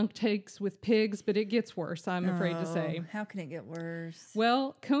the dunk tanks with pigs, but it gets worse, I'm afraid to say. How can it get worse?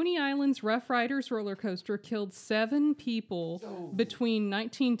 Well, Coney Island's Rough Riders roller coaster killed 7 people between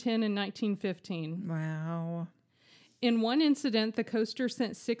 1910 and 1915. Wow. In one incident, the coaster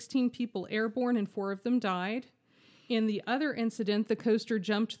sent 16 people airborne and 4 of them died. In the other incident, the coaster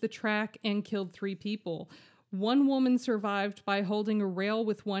jumped the track and killed 3 people. One woman survived by holding a rail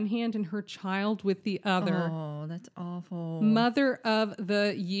with one hand and her child with the other. Oh, that's awful. Mother of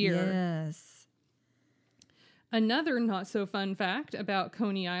the year. Yes. Another not-so-fun fact about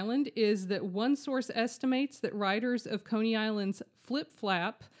Coney Island is that one source estimates that riders of Coney Island's Flip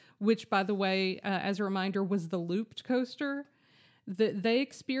Flap, which, by the way, as a reminder, was the looped coaster, that they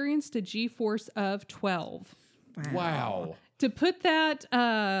experienced a G-force of 12. Wow. To put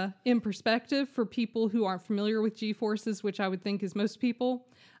that in perspective for people who aren't familiar with G-forces, which I would think is most people,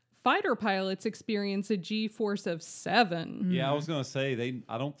 fighter pilots experience a G-force of 7. Yeah, I was going to say,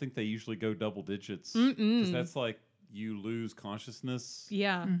 I don't think they usually go double digits. Because that's like you lose consciousness.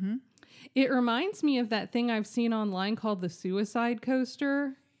 Yeah. Mm-hmm. It reminds me of that thing I've seen online called the suicide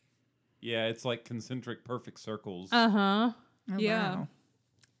coaster. Yeah, it's like concentric perfect circles. Uh-huh. Oh, yeah. Wow.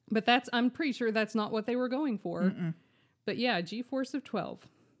 But I'm pretty sure that's not what they were going for. Mm-mm. But yeah, G-force of 12.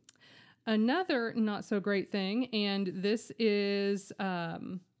 Another not so great thing, and this is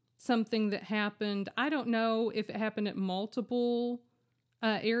something that happened, I don't know if it happened at multiple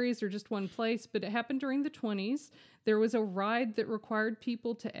areas or just one place, but it happened during the 1920s. There was a ride that required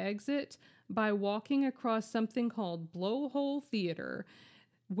people to exit by walking across something called Blowhole Theater,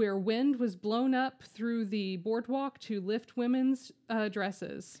 where wind was blown up through the boardwalk to lift women's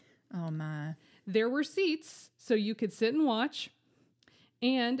dresses. Oh, my. There were seats, so you could sit and watch.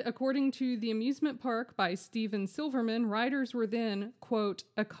 And according to the amusement park by Steven Silverman, riders were then, quote,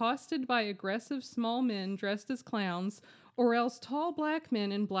 accosted by aggressive small men dressed as clowns, or else tall black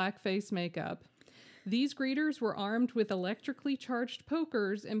men in black face makeup. These greeters were armed with electrically charged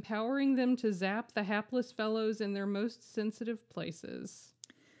pokers, empowering them to zap the hapless fellows in their most sensitive places.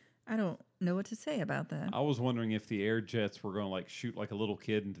 I don't know what to say about that. I was wondering if the air jets were going to like shoot like a little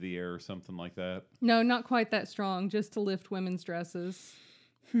kid into the air or something like that. No, not quite that strong, just to lift women's dresses.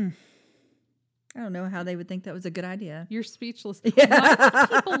 I don't know how they would think that was a good idea. You're speechless. Why would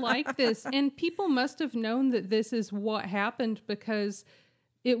people like this? And people must have known that this is what happened because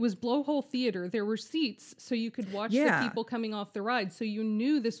it was Blowhole Theater. There were seats so you could watch the people coming off the ride. So you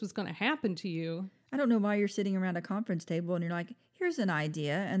knew this was going to happen to you. I don't know why you're sitting around a conference table and you're like, here's an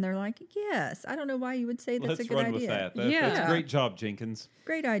idea. And they're like, yes. I don't know why you would say that's a good idea. Let's run with that. That's a great job, Jenkins.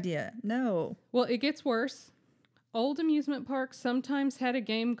 Great idea. No. Well, it gets worse. Old amusement parks sometimes had a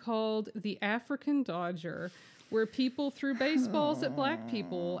game called the African Dodger, where people threw baseballs at black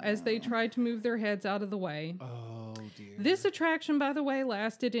people as they tried to move their heads out of the way. Oh, dear. This attraction, by the way,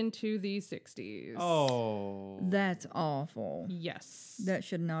 lasted into the 60s. Oh. That's awful. Yes. That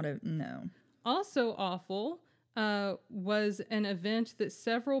should not have, no. Also awful was an event that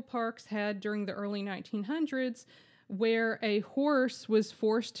several parks had during the early 1900s where a horse was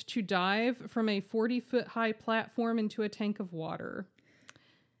forced to dive from a 40-foot high platform into a tank of water.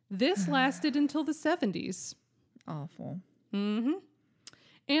 This lasted until the 70s. Awful. Mm-hmm.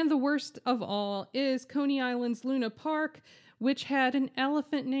 And the worst of all is Coney Island's Luna Park, which had an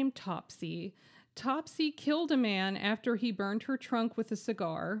elephant named Topsy. Topsy killed a man after he burned her trunk with a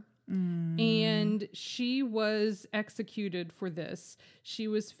cigar. And she was executed for this. She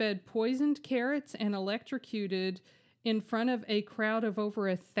was fed poisoned carrots and electrocuted in front of a crowd of over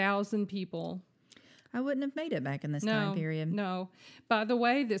 1,000 people. I wouldn't have made it back in this time period. No. By the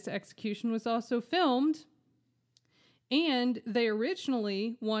way, this execution was also filmed, and they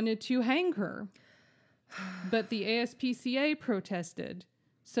originally wanted to hang her. But the ASPCA protested.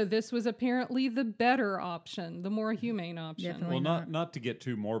 So this was apparently the better option, the more humane option. Definitely well, not to get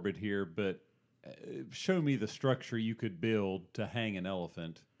too morbid here, but show me the structure you could build to hang an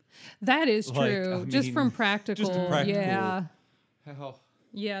elephant. That is true. I mean, just from practical. Just practical. Yeah. Hell.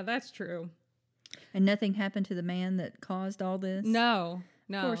 Yeah, that's true. And nothing happened to the man that caused all this? No.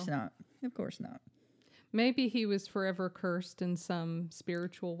 Of course not. Of course not. Maybe he was forever cursed in some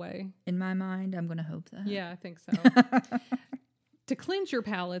spiritual way. In my mind, I'm going to hope that. Yeah, I think so. To cleanse your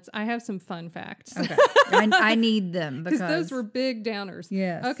palates, I have some fun facts. Okay. I need them because those were big downers.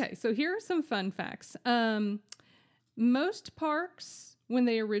 Yes. Okay, so here are some fun facts. Most parks, when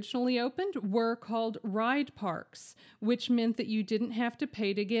they originally opened, were called ride parks, which meant that you didn't have to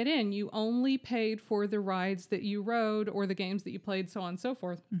pay to get in. You only paid for the rides that you rode or the games that you played, so on and so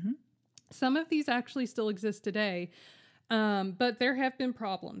forth. Mm-hmm. Some of these actually still exist today, but there have been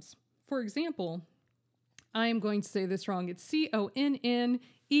problems. For example, I am going to say this wrong. It's Conneaut.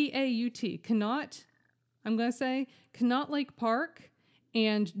 Connaught Lake Park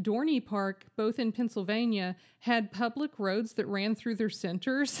and Dorney Park, both in Pennsylvania, had public roads that ran through their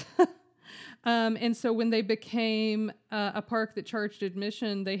centers. And so when they became a park that charged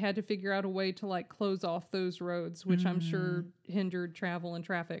admission, they had to figure out a way to close off those roads, which I'm sure hindered travel and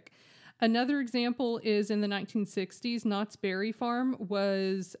traffic. Another example is in the 1960s, Knott's Berry Farm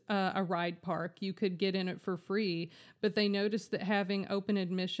was a ride park. You could get in it for free, but they noticed that having open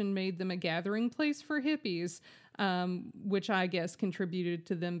admission made them a gathering place for hippies, which I guess contributed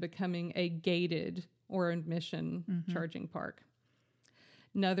to them becoming a gated or admission charging park.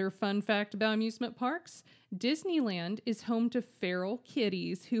 Another fun fact about amusement parks, Disneyland is home to feral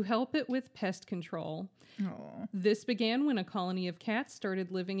kitties who help it with pest control. Aww. This began when a colony of cats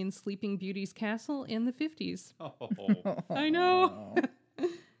started living in Sleeping Beauty's castle in the 50s. Oh. I know.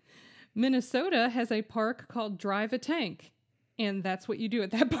 Minnesota has a park called Drive a Tank, and that's what you do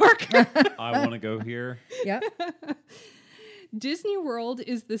at that park. I want to go here. Yep. Disney World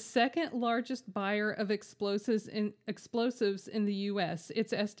is the second largest buyer of explosives in the U.S.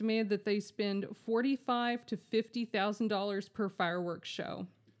 It's estimated that they spend $45,000 to $50,000 per fireworks show.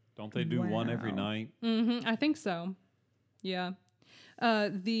 Don't they do one every night? Mm-hmm, I think so. Yeah.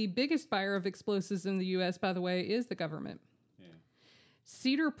 The biggest buyer of explosives in the U.S., by the way, is the government. Yeah.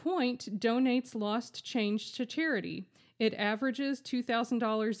 Cedar Point donates lost change to charity. It averages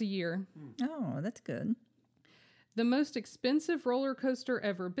 $2,000 a year. Oh, that's good. The most expensive roller coaster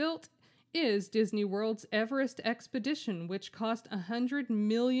ever built is Disney World's Everest Expedition, which cost $100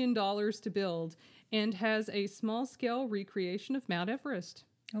 million to build and has a small-scale recreation of Mount Everest.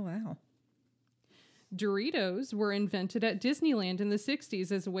 Oh, wow. Doritos were invented at Disneyland in the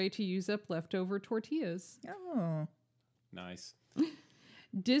 60s as a way to use up leftover tortillas. Oh. Nice.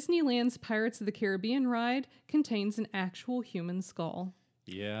 Disneyland's Pirates of the Caribbean ride contains an actual human skull.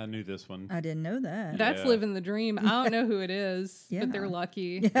 Yeah, I knew this one. I didn't know that. That's living the dream. I don't know who it is, but they're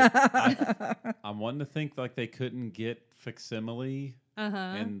lucky. I'm wanting to think they couldn't get facsimile,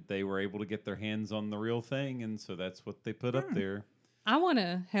 and they were able to get their hands on the real thing, and so that's what they put up there. I want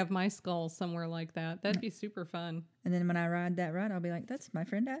to have my skull somewhere like that. That'd be super fun. And then when I ride that ride, I'll be like, that's my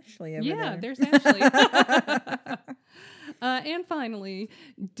friend Ashley over there. Yeah, there's Ashley. And finally,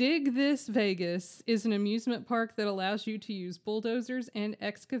 Dig This Vegas is an amusement park that allows you to use bulldozers and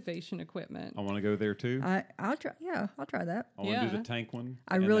excavation equipment. I want to go there too. I'll try. Yeah, I'll try that. I want to do the tank one.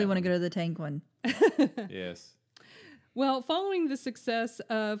 I really want to go to the tank one. Yes. Well, following the success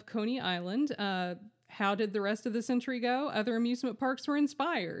of Coney Island, how did the rest of the century go? Other amusement parks were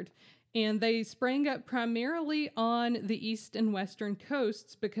inspired. And they sprang up primarily on the east and western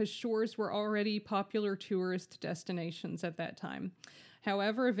coasts because shores were already popular tourist destinations at that time.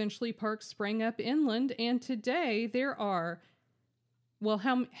 However, eventually parks sprang up inland, and today there are... Well,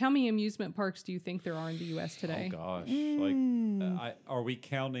 how many amusement parks do you think there are in the U.S. today? Oh, gosh. Are we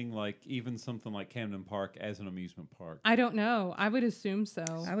counting, like, even something like Camden Park as an amusement park? I don't know. I would assume so.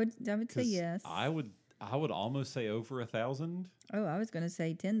 I would say yes. I would almost say over 1,000. Oh, I was going to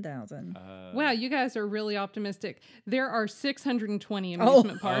say 10,000. Wow, you guys are really optimistic. There are 620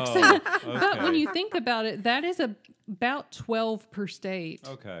 amusement parks. Okay. But when you think about it, that is about 12 per state.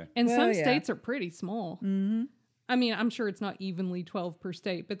 Okay. And some states are pretty small. Mm-hmm. I mean, I'm sure it's not evenly 12 per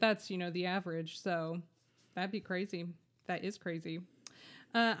state, but that's, the average. So that'd be crazy. That is crazy.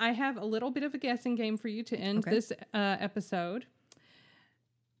 I have a little bit of a guessing game for you to end this episode.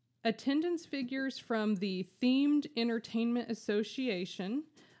 Attendance figures from the Themed Entertainment Association,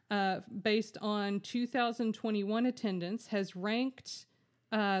 based on 2021 attendance, has ranked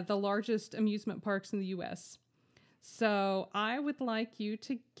the largest amusement parks in the U.S. So I would like you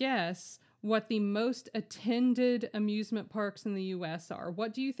to guess what the most attended amusement parks in the U.S. are.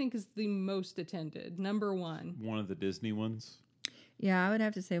 What do you think is the most attended? Number one. One of the Disney ones? Yeah, I would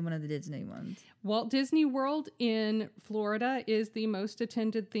have to say one of the Disney ones. Walt Disney World in Florida is the most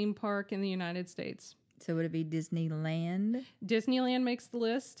attended theme park in the United States. So would it be Disneyland? Disneyland makes the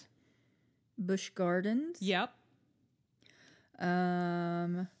list. Busch Gardens? Yep.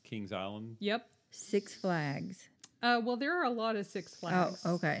 Kings Island? Yep. Six Flags. Well, there are a lot of Six Flags.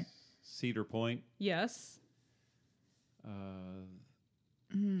 Oh, okay. Cedar Point? Yes.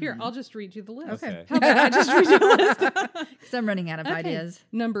 Here, I'll just read you the list. Okay. How about I just read you the list? Because I'm running out of ideas.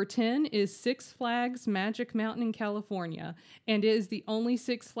 Number 10 is Six Flags Magic Mountain in California, and is the only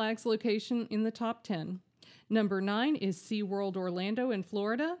Six Flags location in the top 10. Number 9 is SeaWorld Orlando in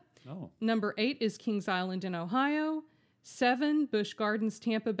Florida. Oh. Number 8 is Kings Island in Ohio. 7, Busch Gardens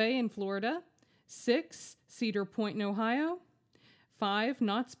Tampa Bay in Florida. 6, Cedar Point in Ohio. 5,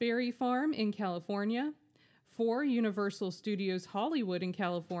 Knott's Berry Farm in California. 4, Universal Studios Hollywood in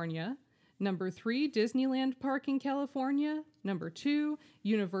California. Number 3, Disneyland Park in California. Number 2,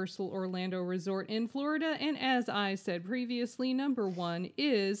 Universal Orlando Resort in Florida. And as I said previously, number 1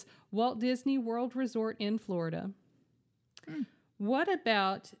 is Walt Disney World Resort in Florida. What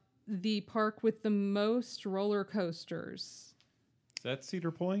about the park with the most roller coasters? Is that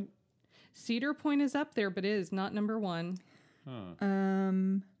Cedar Point? Cedar Point is up there, but it is not number 1. Huh.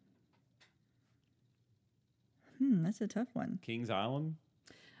 That's a tough one. Kings Island?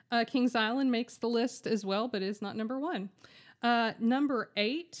 Kings Island makes the list as well, but is not number 1. Number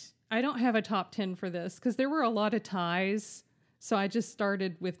 8, I don't have a top 10 for this because there were a lot of ties, so I just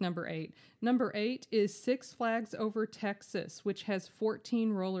started with number 8. Number 8 is Six Flags Over Texas, which has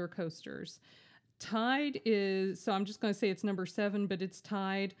 14 roller coasters. Tied is, so I'm just going to say it's number 7, but it's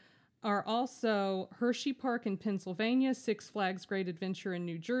tied, are also Hershey Park in Pennsylvania, Six Flags Great Adventure in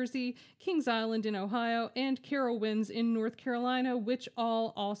New Jersey, Kings Island in Ohio, and Carowinds in North Carolina, which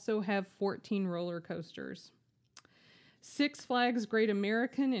all also have 14 roller coasters. Six Flags Great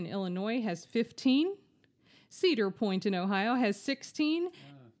American in Illinois has 15. Cedar Point in Ohio has 16.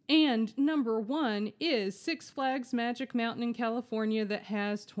 And number 1 is Six Flags Magic Mountain in California that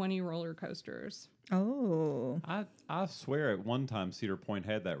has 20 roller coasters. Oh. I swear at one time Cedar Point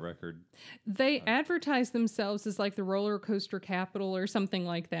had that record. They advertised themselves as like the roller coaster capital or something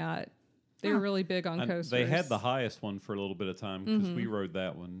like that. They were really big on coasters. They had the highest one for a little bit of time because we rode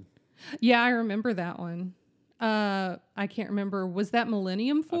that one. Yeah, I remember that one. I can't remember. Was that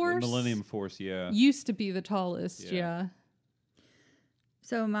Millennium Force? Millennium Force, yeah. Used to be the tallest, yeah.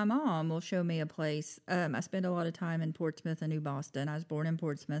 So my mom will show me a place. I spend a lot of time in Portsmouth and New Boston. I was born in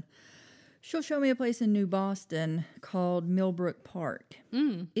Portsmouth. She'll show me a place in New Boston called Millbrook Park.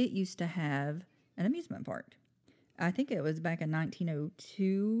 It used to have an amusement park. I think it was back in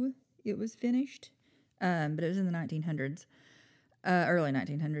 1902 it was finished, but it was in the 1900s, early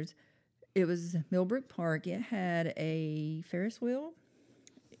 1900s. It was Millbrook Park. It had a Ferris wheel.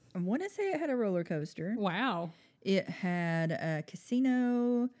 I want to say it had a roller coaster. Wow. It had a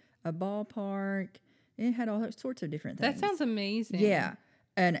casino, a ballpark. It had all sorts of different things. That sounds amazing. Yeah.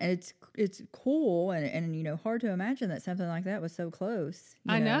 And it's cool and hard to imagine that something like that was so close.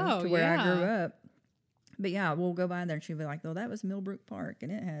 I know, to where I grew up. But yeah, we'll go by there and she'll be like, "Oh, that was Millbrook Park,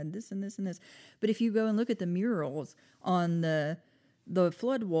 and it had this and this and this." But if you go and look at the murals on the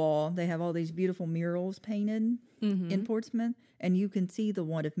flood wall, they have all these beautiful murals painted in Portsmouth, and you can see the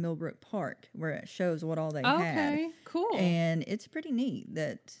one of Millbrook Park where it shows what all they had. Okay, cool. And it's pretty neat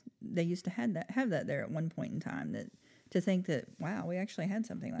that they used to have that there at one point in time. That to think that, wow, we actually had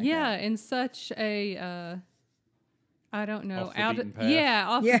something like yeah, that. in such a, I don't know, off the beaten path.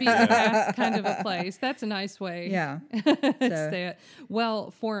 off the beaten path kind of a place. That's a nice way to say it.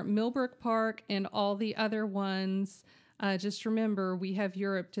 Well, for Millbrook Park and all the other ones, just remember we have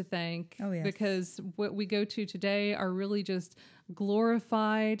Europe to thank. Oh, yes. Because what we go to today are really just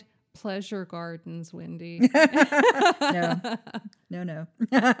glorified pleasure gardens, Wendy. No.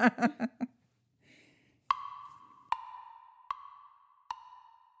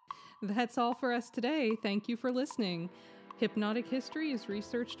 That's all for us today. Thank you for listening. Hypnotic History is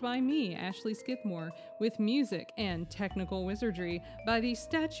researched by me, Ashley Skidmore, with music and technical wizardry by the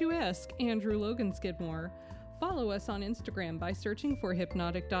statuesque Andrew Logan Skidmore. Follow us on Instagram by searching for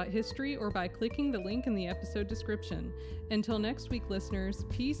hypnotic.history or by clicking the link in the episode description. Until next week, listeners,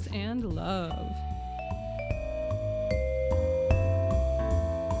 peace and love.